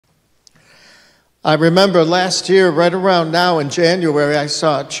I remember last year, right around now in January, I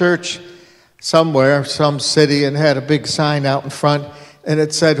saw a church somewhere, some city, and had a big sign out in front, and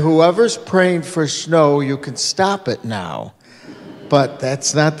it said, "Whoever's praying for snow, you can stop it now." But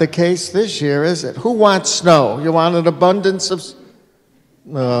that's not the case this year, is it? Who wants snow? You want an abundance of...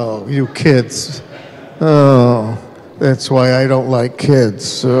 Oh, you kids. Oh, that's why I don't like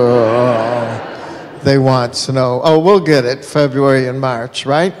kids. Oh, they want snow. Oh, we'll get it February and March,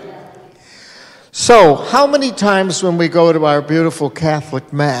 right? So, how many times when we go to our beautiful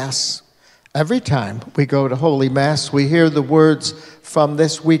Catholic Mass, every time we go to Holy Mass, we hear the words from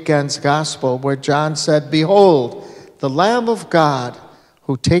this weekend's Gospel where John said, "Behold, the Lamb of God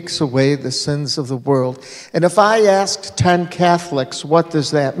who takes away the sins of the world." And if I asked 10 Catholics, what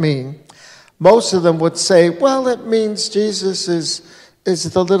does that mean? Most of them would say, well, it means Jesus is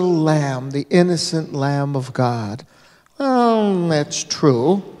the little lamb, the innocent Lamb of God. Well, that's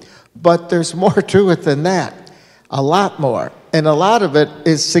true. But there's more to it than that, a lot more. And a lot of it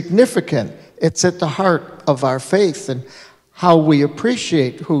is significant. It's at the heart of our faith and how we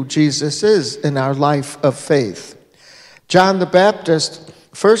appreciate who Jesus is in our life of faith. John the Baptist,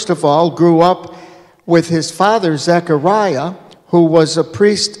 first of all, grew up with his father, Zechariah, who was a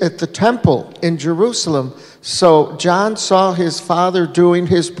priest at the temple in Jerusalem. So John saw his father doing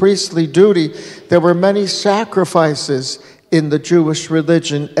his priestly duty. There were many sacrifices in the Jewish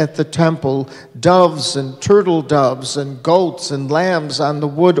religion at the temple, doves and turtle doves and goats and lambs on the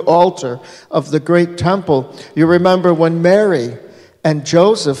wood altar of the great temple. You remember when Mary and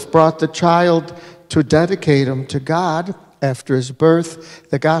Joseph brought the child to dedicate him to God after his birth,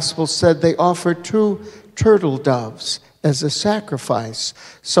 the gospel said they offered 2 turtle doves as a sacrifice.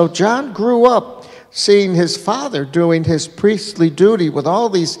 So John grew up seeing his father doing his priestly duty with all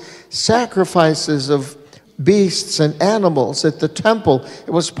these sacrifices of beasts and animals at the temple.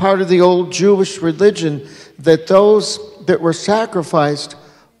 It was part of the old Jewish religion that those that were sacrificed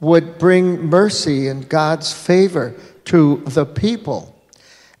would bring mercy and God's favor to the people.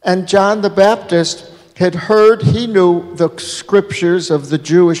 And John the Baptist had heard, he knew the scriptures of the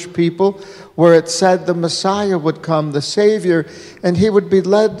Jewish people where it said the Messiah would come, the Savior, and he would be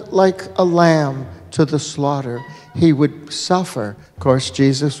led like a lamb to the slaughter. He would suffer. Of course,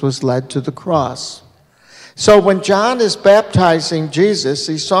 Jesus was led to the cross. So when John is baptizing Jesus,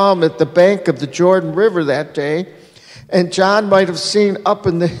 he saw him at the bank of the Jordan River that day, and John might have seen up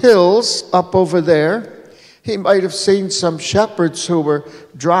in the hills, up over there, he might have seen some shepherds who were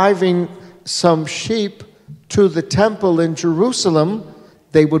driving some sheep to the temple in Jerusalem.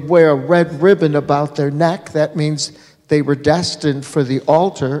 They would wear a red ribbon about their neck. That means they were destined for the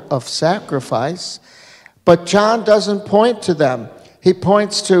altar of sacrifice. But John doesn't point to them. He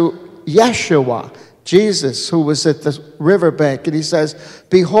points to Yeshua, Jesus, who was at the riverbank, and he says,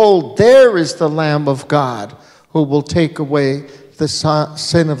 "Behold, there is the Lamb of God who will take away the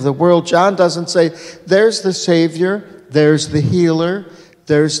sin of the world." John doesn't say, there's the Savior, there's the healer,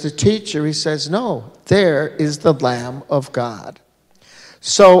 there's the teacher. He says, no, there is the Lamb of God.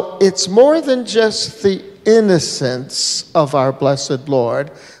 So it's more than just the innocence of our blessed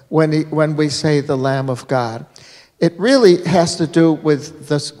Lord when we say the Lamb of God. It really has to do with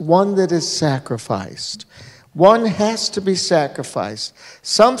this one that is sacrificed. One has to be sacrificed.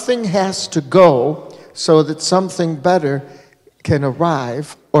 Something has to go so that something better can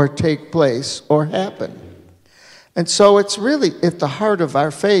arrive or take place or happen. And so it's really at the heart of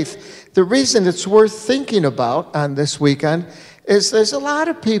our faith. The reason it's worth thinking about on this weekend is there's a lot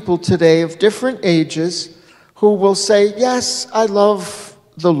of people today of different ages who will say, yes, I love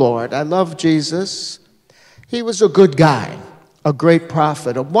the Lord. I love Jesus. He was a good guy, a great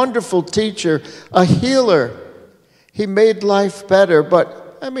prophet, a wonderful teacher, a healer. He made life better.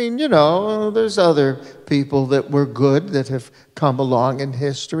 But, I mean, you know, there's other people that were good that have come along in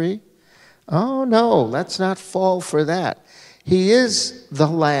history. Oh, no, let's not fall for that. He is the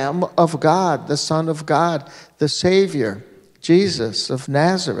Lamb of God, the Son of God, the Savior, Jesus of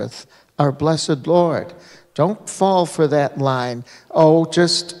Nazareth, our blessed Lord. Don't fall for that line. Oh,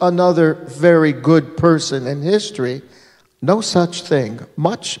 just another very good person in history. No such thing.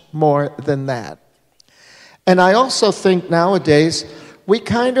 Much more than that. And I also think nowadays we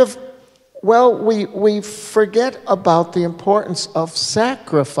kind of, we forget about the importance of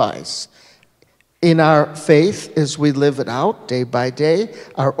sacrifice in our faith as we live it out day by day,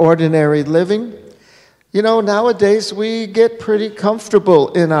 our ordinary living. You know, nowadays we get pretty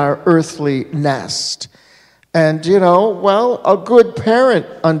comfortable in our earthly nest. And, you know, well, a good parent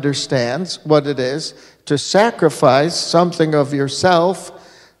understands what it is to sacrifice something of yourself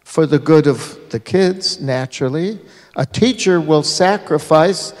for the good of the kids, naturally. A teacher will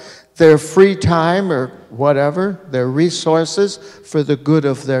sacrifice their free time or whatever, their resources for the good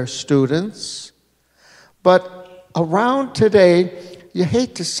of their students. But around today, you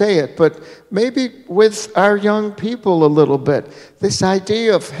hate to say it, but maybe with our young people a little bit, this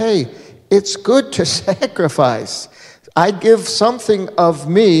idea of, hey, it's good to sacrifice. I give something of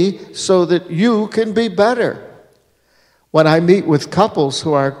me so that you can be better. When I meet with couples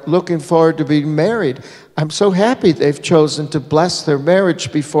who are looking forward to being married, I'm so happy they've chosen to bless their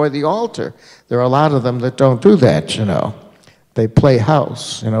marriage before the altar. There are a lot of them that don't do that, you know. They play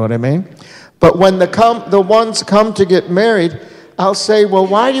house, you know what I mean? But when the ones come to get married, I'll say, well,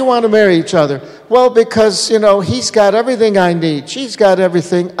 why do you want to marry each other? Well, because, you know, he's got everything I need. She's got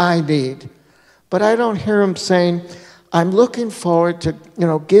everything I need. But I don't hear him saying, I'm looking forward to, you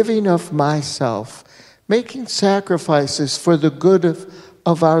know, giving of myself, making sacrifices for the good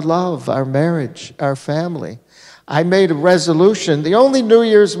of our love, our marriage, our family. I made a resolution, the only New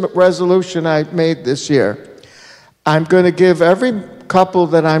Year's resolution I made this year. I'm going to give every couple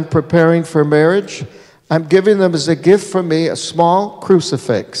that I'm preparing for marriage, I'm giving them as a gift from me a small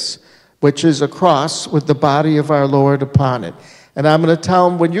crucifix, which is a cross with the body of our Lord upon it. And I'm going to tell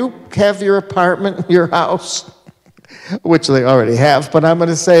them, when you have your apartment, your house, which they already have, but I'm going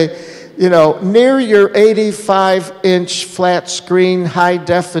to say, you know, near your 85-inch flat screen,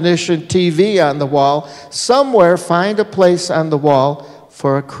 high-definition TV on the wall, somewhere find a place on the wall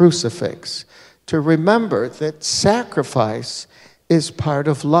for a crucifix to remember that sacrifice is part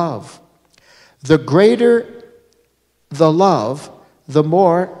of love. The greater the love, the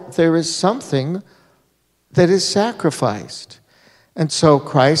more there is something that is sacrificed. And so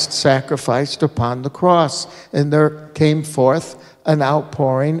Christ sacrificed upon the cross, and there came forth an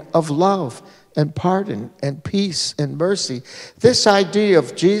outpouring of love and pardon and peace and mercy. This idea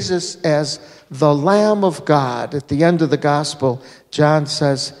of Jesus as the Lamb of God, at the end of the gospel, John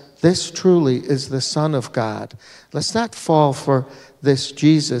says, this truly is the Son of God. Let's not fall for this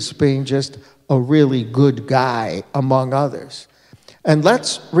Jesus being just a really good guy among others. And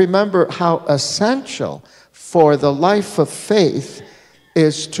let's remember how essential for the life of faith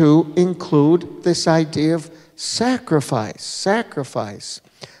is to include this idea of sacrifice.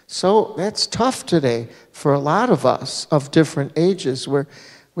 So that's tough today for a lot of us of different ages, where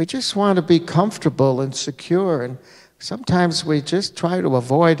we just want to be comfortable and secure, and sometimes we just try to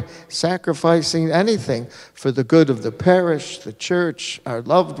avoid sacrificing anything for the good of the parish, the church, our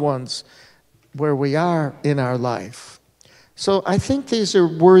loved ones, where we are in our life. So I think these are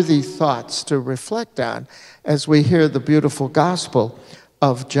worthy thoughts to reflect on as we hear the beautiful gospel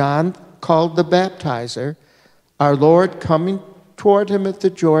of John, called the Baptizer, our Lord coming toward him at the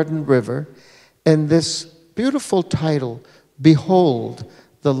Jordan River, and this beautiful title, Behold,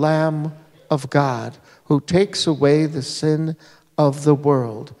 the Lamb of God, who takes away the sin of the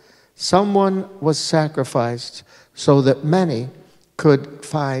world. Someone was sacrificed so that many could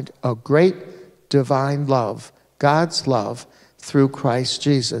find a great divine love, God's love, through Christ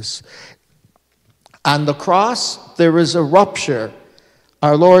Jesus. On the cross, there is a rupture.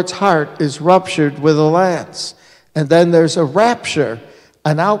 Our Lord's heart is ruptured with a lance. And then there's a rapture,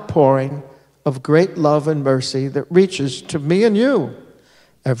 an outpouring of great love and mercy that reaches to me and you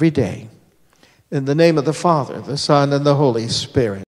every day. In the name of the Father, the Son, and the Holy Spirit.